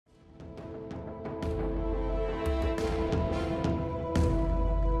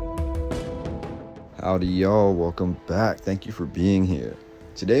Howdy y'all, welcome back. Thank you for being here.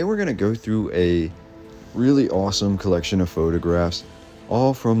 Today we're going to go through a really awesome collection of photographs,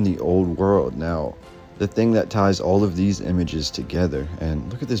 all from the old world. Now, the thing that ties all of these images together,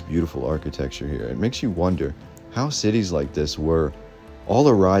 and look at this beautiful architecture here, it makes you wonder how cities like this were all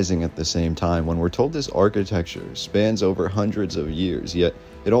arising at the same time when we're told this architecture spans over hundreds of years, yet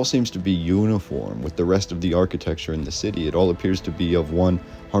it all seems to be uniform with the rest of the architecture in the city. It all appears to be of one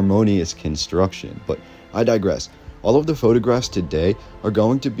harmonious construction. But I digress. All of the photographs today are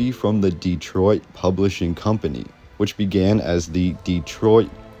going to be from the Detroit Publishing Company, which began as the Detroit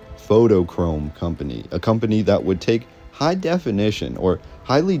Photochrome Company, a company that would take high definition or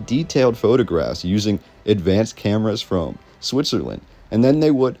highly detailed photographs using advanced cameras from Switzerland, and then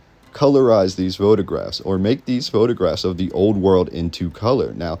they would colorize these photographs or make these photographs of the old world into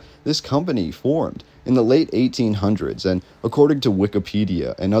color. Now, this company formed in the late 1800s, and according to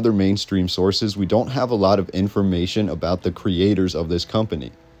Wikipedia and other mainstream sources, we don't have a lot of information about the creators of this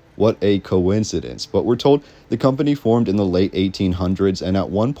company. What a coincidence. But we're told the company formed in the late 1800s, and at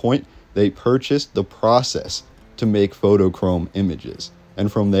one point they purchased the process to make photochrome images.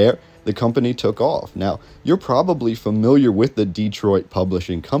 And from there, the company took off. Now, you're probably familiar with the Detroit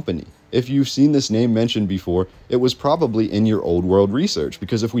Publishing Company. If you've seen this name mentioned before, it was probably in your old world research,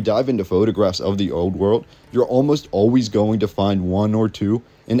 because if we dive into photographs of the old world, you're almost always going to find one or two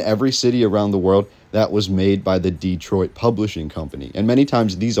in every city around the world that was made by the Detroit Publishing Company. And many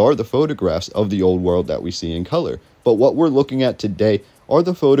times these are the photographs of the old world that we see in color. But what we're looking at today are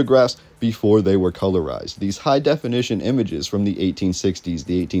the photographs before they were colorized. These high-definition images from the 1860s,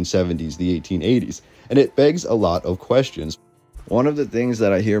 the 1870s, the 1880s, and it begs a lot of questions. One of the things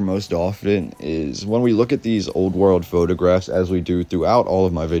that I hear most often is when we look at these old world photographs, as we do throughout all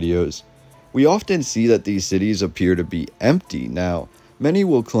of my videos, we often see that these cities appear to be empty. Now, many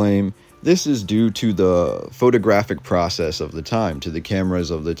will claim this is due to the photographic process of the time, to the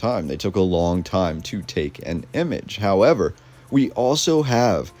cameras of the time. They took a long time to take an image. However, we also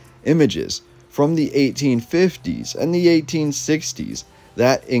have images from the 1850s and the 1860s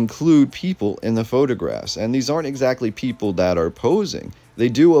that include people in the photographs. And these aren't exactly people that are posing. They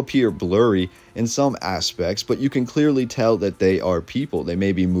do appear blurry in some aspects, but you can clearly tell that they are people. They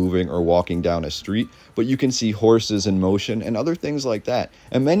may be moving or walking down a street, but you can see horses in motion and other things like that.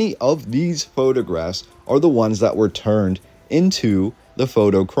 And many of these photographs are the ones that were turned into the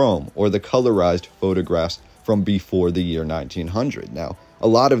photochrome, or the colorized photographs from before the year 1900. Now, a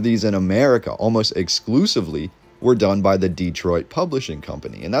lot of these in America, almost exclusively, were done by the Detroit Publishing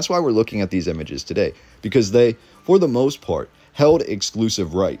Company. And that's why we're looking at these images today, because they, for the most part, held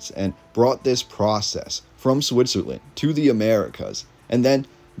exclusive rights and brought this process from Switzerland to the Americas, and then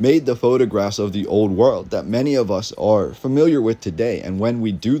made the photographs of the old world that many of us are familiar with today. And when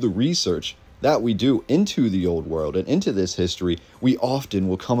we do the research that we do into the old world and into this history, we often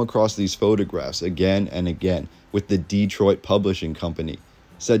will come across these photographs again and again, with the Detroit Publishing Company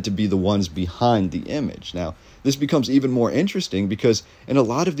said to be the ones behind the image. Now, this becomes even more interesting because in a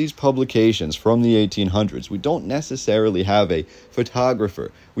lot of these publications from the 1800s, we don't necessarily have a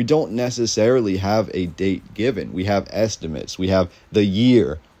photographer. We don't necessarily have a date given. We have estimates. We have the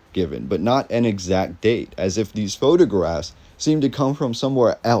year given, but not an exact date, as if these photographs seem to come from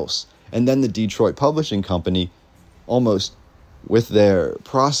somewhere else. And then the Detroit Publishing Company, almost with their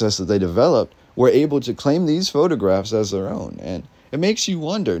process that they developed, were able to claim these photographs as their own. And it makes you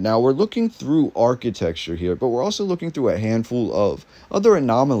wonder. Now, we're looking through architecture here, but we're also looking through a handful of other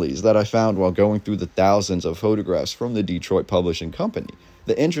anomalies that I found while going through the thousands of photographs from the Detroit Publishing Company.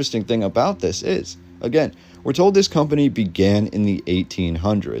 The interesting thing about this is, again, we're told this company began in the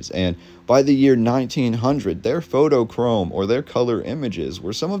 1800s, and by the year 1900, their photochrome, or their color images,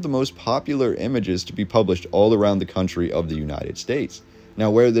 were some of the most popular images to be published all around the country of the United States.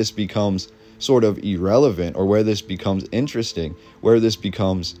 Now, where this becomes sort of irrelevant, or where this becomes interesting, where this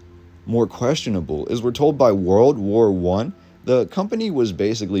becomes more questionable, is we're told by World War I, the company was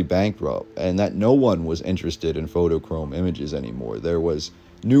basically bankrupt, and that no one was interested in photochrome images anymore. There was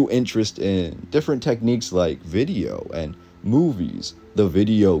new interest in different techniques like video and movies, the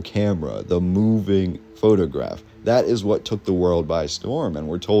video camera, the moving photograph. That is what took the world by storm. And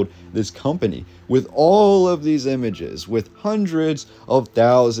we're told this company, with all of these images, with hundreds of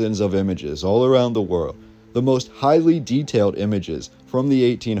thousands of images all around the world, the most highly detailed images from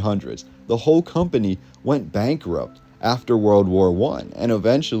the 1800s, the whole company went bankrupt after World War I. And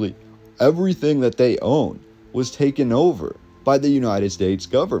eventually, everything that they owned was taken over by the United States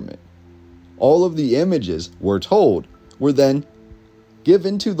government. All of the images, we're told, were then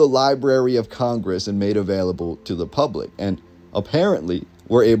given to the Library of Congress and made available to the public. And apparently,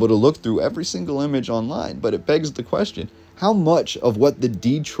 we're able to look through every single image online. But it begs the question, how much of what the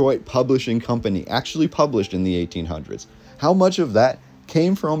Detroit Publishing Company actually published in the 1800s, how much of that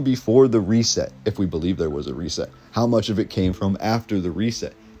came from before the reset, if we believe there was a reset? How much of it came from after the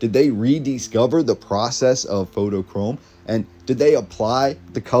reset? Did they rediscover the process of photochrome? And did they apply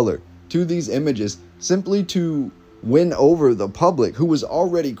the color to these images simply to win over the public who was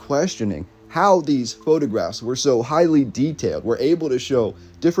already questioning how these photographs were so highly detailed, were able to show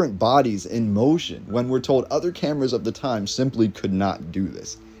different bodies in motion when we're told other cameras of the time simply could not do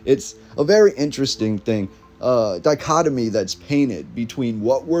this? It's a very interesting thing, dichotomy that's painted between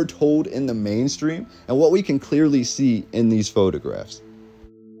what we're told in the mainstream and what we can clearly see in these photographs.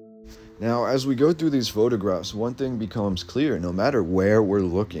 Now, as we go through these photographs, one thing becomes clear: no matter where we're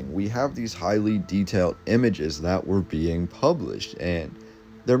looking, we have these highly detailed images that were being published, and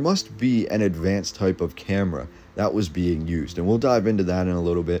there must be an advanced type of camera that was being used, and we'll dive into that in a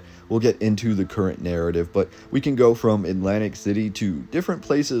little bit. We'll get into the current narrative, but we can go from Atlantic City to different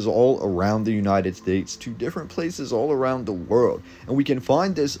places all around the United States to different places all around the world, and we can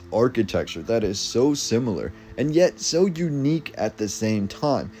find this architecture that is so similar and yet so unique at the same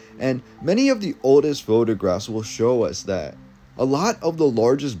time. And many of the oldest photographs will show us that a lot of the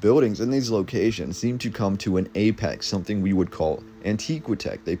largest buildings in these locations seem to come to an apex, something we would call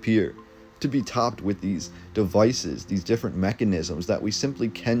antiquitech. They appear to be topped with these devices, these different mechanisms that we simply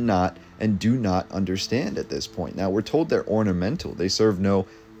cannot and do not understand at this point. Now, we're told they're ornamental, they serve no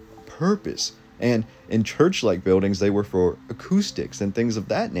purpose, and in church-like buildings they were for acoustics and things of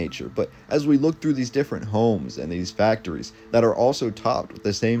that nature. But as we look through these different homes and these factories that are also topped with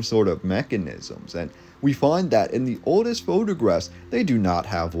the same sort of mechanisms, and we find that in the oldest photographs, they do not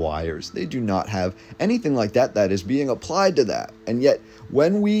have wires. They do not have anything like that that is being applied to that. And yet,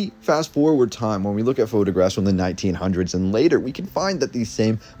 when we fast forward time, when we look at photographs from the 1900s and later, we can find that these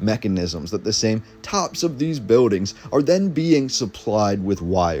same mechanisms, that the same tops of these buildings are then being supplied with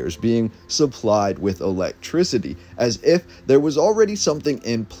wires, being supplied with electricity, as if there was already something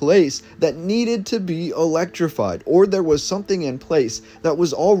in place that needed to be electrified, or there was something in place that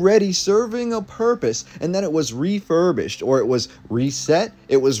was already serving a purpose, and then it was refurbished, or it was reset,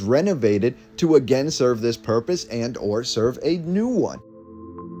 it was renovated to again serve this purpose and or serve a new one.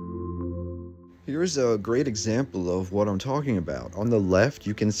 Here's a great example of what I'm talking about. On the left,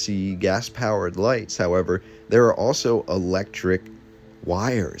 you can see gas-powered lights. However, there are also electric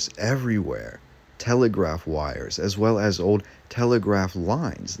wires everywhere, telegraph wires, as well as old telegraph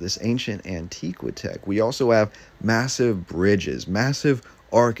lines, this ancient antiquitech. We also have massive bridges, massive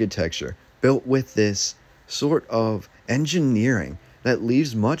architecture built with this sort of engineering that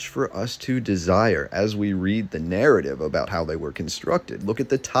leaves much for us to desire as we read the narrative about how they were constructed. Look at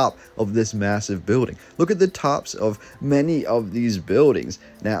the top of this massive building. Look at the tops of many of these buildings.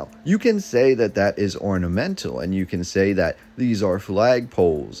 Now, you can say that that is ornamental, and you can say that these are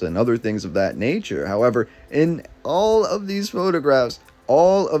flagpoles and other things of that nature. However, in all of these photographs,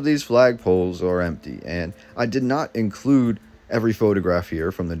 all of these flagpoles are empty, and I did not include every photograph here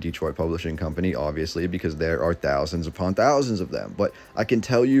from the Detroit Publishing Company, obviously, because there are thousands upon thousands of them. But I can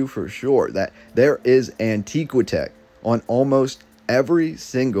tell you for sure that there is antiquitech on almost every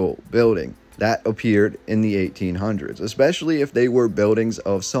single building that appeared in the 1800s, especially if they were buildings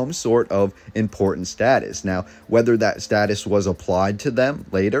of some sort of important status. Now, whether that status was applied to them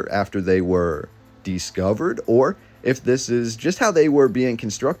later after they were discovered, or if this is just how they were being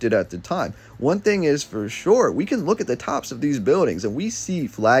constructed at the time. One thing is for sure, we can look at the tops of these buildings and we see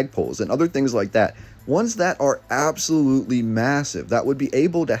flagpoles and other things like that, ones that are absolutely massive, that would be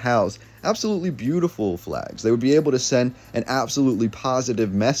able to house absolutely beautiful flags. They would be able to send an absolutely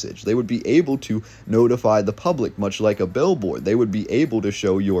positive message. They would be able to notify the public, much like a billboard. They would be able to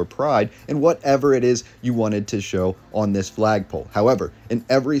show your pride in whatever it is you wanted to show on this flagpole. However, in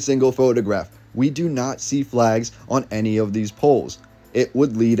every single photograph, we do not see flags on any of these poles. It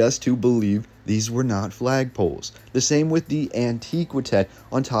would lead us to believe these were not flagpoles. The same with the antiquitech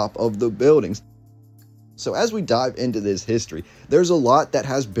on top of the buildings. So as we dive into this history, there's a lot that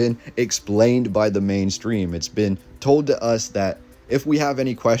has been explained by the mainstream. It's been told to us that if we have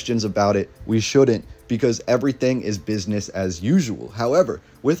any questions about it, we shouldn't, because everything is business as usual. However,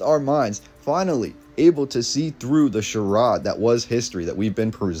 with our minds finally able to see through the charade that was history that we've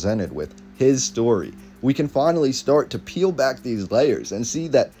been presented with, his story, we can finally start to peel back these layers and see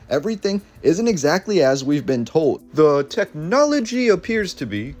that everything isn't exactly as we've been told. The technology appears to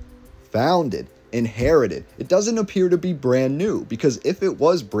be founded, inherited. It doesn't appear to be brand new, because if it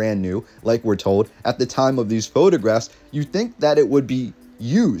was brand new, like we're told at the time of these photographs, you think that it would be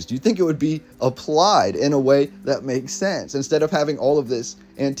used? You'd think it would be applied in a way that makes sense, instead of having all of this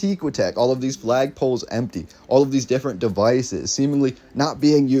antiquitech, all of these flagpoles empty, all of these different devices seemingly not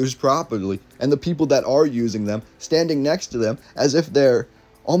being used properly, and the people that are using them standing next to them as if they're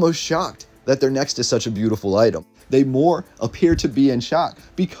almost shocked that they're next to such a beautiful item. They more appear to be in shock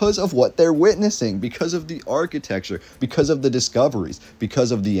because of what they're witnessing, because of the architecture, because of the discoveries,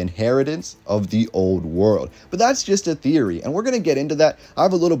 because of the inheritance of the old world. But that's just a theory, and we're going to get into that. I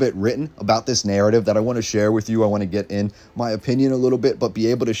have a little bit written about this narrative that I want to share with you. I want to get in my opinion a little bit, but be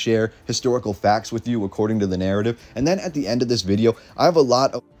able to share historical facts with you according to the narrative. And then at the end of this video, I have a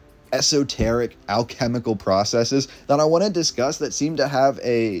lot of esoteric alchemical processes that I want to discuss that seem to have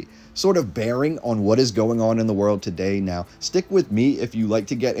a sort of bearing on what is going on in the world today. Now, stick with me if you like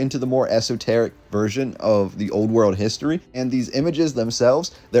to get into the more esoteric version of the old world history. And these images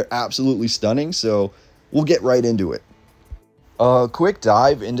themselves, they're absolutely stunning, so we'll get right into it. A quick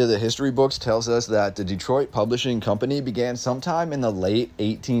dive into the history books tells us that the Detroit Publishing Company began sometime in the late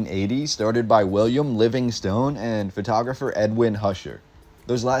 1880s, started by William Livingstone and photographer Edwin Huscher.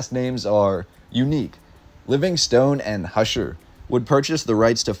 Those last names are unique. Livingstone and Huscher would purchase the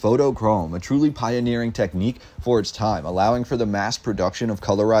rights to Photochrome, a truly pioneering technique for its time, allowing for the mass production of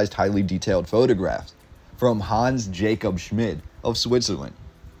colorized, highly detailed photographs from Hans Jacob Schmid of Switzerland.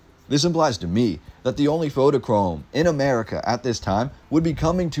 This implies to me that the only Photochrome in America at this time would be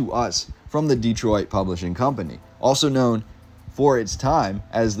coming to us from the Detroit Publishing Company, also known for its time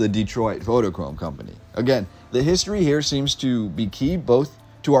as the Detroit Photochrome Company. Again, the history here seems to be key both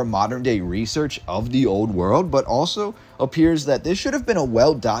to our modern day research of the old world, but also appears that this should have been a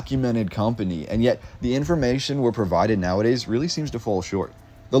well-documented company, and yet the information we're provided nowadays really seems to fall short.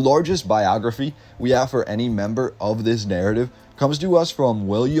 The largest biography we have for any member of this narrative comes to us from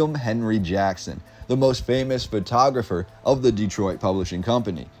William Henry Jackson, the most famous photographer of the Detroit Publishing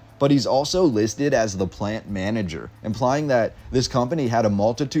Company. But he's also listed as the plant manager, implying that this company had a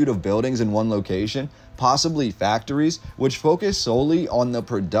multitude of buildings in one location, possibly factories, which focus solely on the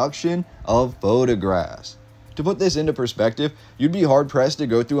production of photographs. To put this into perspective, you'd be hard-pressed to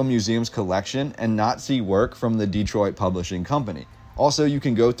go through a museum's collection and not see work from the Detroit Publishing Company. Also, you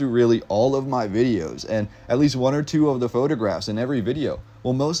can go through really all of my videos, and at least one or two of the photographs in every video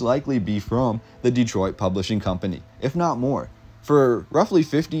will most likely be from the Detroit Publishing Company, if not more. For roughly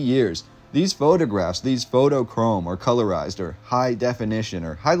 50 years, these photographs, these photochrome or colorized or high definition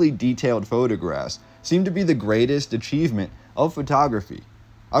or highly detailed photographs, seem to be the greatest achievement of photography.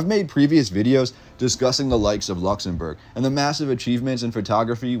 I've made previous videos discussing the likes of Luxembourg and the massive achievements in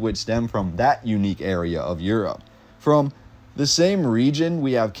photography which stem from that unique area of Europe. From the same region,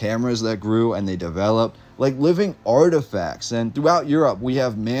 we have cameras that grew and they developed like living artifacts, and throughout Europe we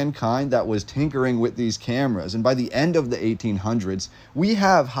have mankind that was tinkering with these cameras, and by the end of the 1800s we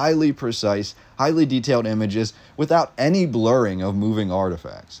have highly precise, highly detailed images without any blurring of moving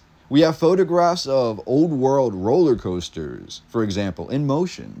artifacts. We have photographs of old world roller coasters, for example, in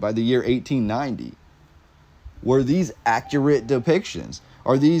motion by the year 1890. Were these accurate depictions?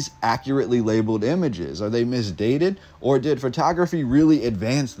 Are these accurately labeled images? Are they misdated? Or did photography really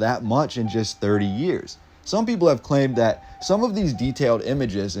advance that much in just 30 years? Some people have claimed that some of these detailed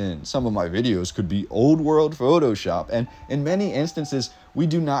images in some of my videos could be old world Photoshop, and in many instances we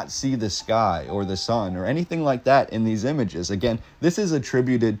do not see the sky or the sun or anything like that in these images. Again, this is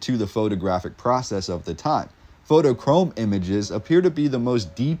attributed to the photographic process of the time. Photochrome images appear to be the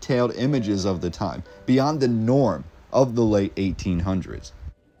most detailed images of the time, beyond the norm of the late 1800s.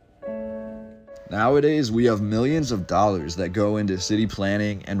 Nowadays, we have millions of dollars that go into city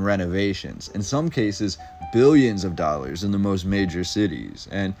planning and renovations, in some cases billions of dollars in the most major cities,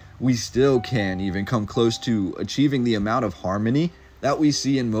 and we still can't even come close to achieving the amount of harmony that we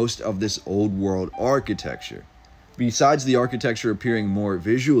see in most of this old world architecture. Besides the architecture appearing more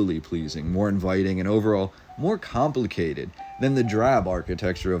visually pleasing, more inviting, and overall more complicated than the drab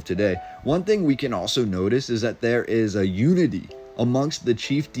architecture of today, one thing we can also notice is that there is a unity amongst the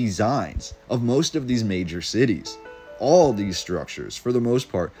chief designs of most of these major cities. All these structures, for the most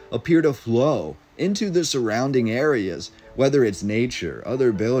part, appear to flow into the surrounding areas, whether it's nature,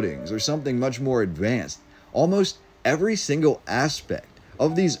 other buildings, or something much more advanced. Almost every single aspect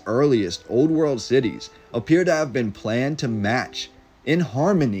of these earliest old world cities appear to have been planned to match in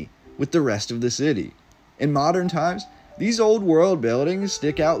harmony with the rest of the city. In modern times, these old world buildings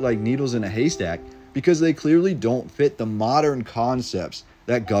stick out like needles in a haystack because they clearly don't fit the modern concepts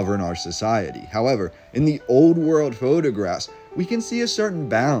that govern our society. However, in the old world photographs, we can see a certain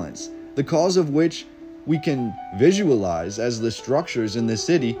balance, the cause of which we can visualize as the structures in the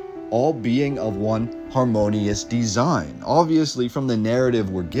city all being of one harmonious design. Obviously, from the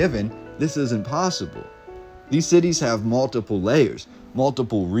narrative we're given, this isn't possible. These cities have multiple layers,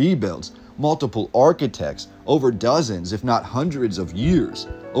 multiple rebuilds, multiple architects, over dozens, if not hundreds of years,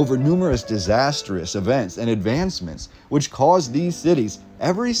 over numerous disastrous events and advancements, which caused these cities,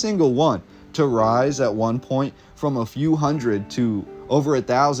 every single one, to rise at one point from a few hundred to over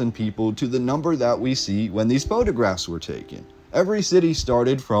 1,000 people to the number that we see when these photographs were taken. Every city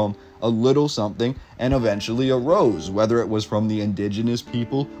started from a little something and eventually arose, whether it was from the indigenous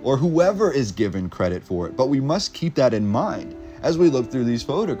people or whoever is given credit for it. But we must keep that in mind as we look through these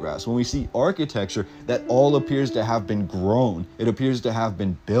photographs. When we see architecture that all appears to have been grown, it appears to have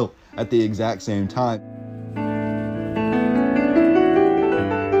been built at the exact same time.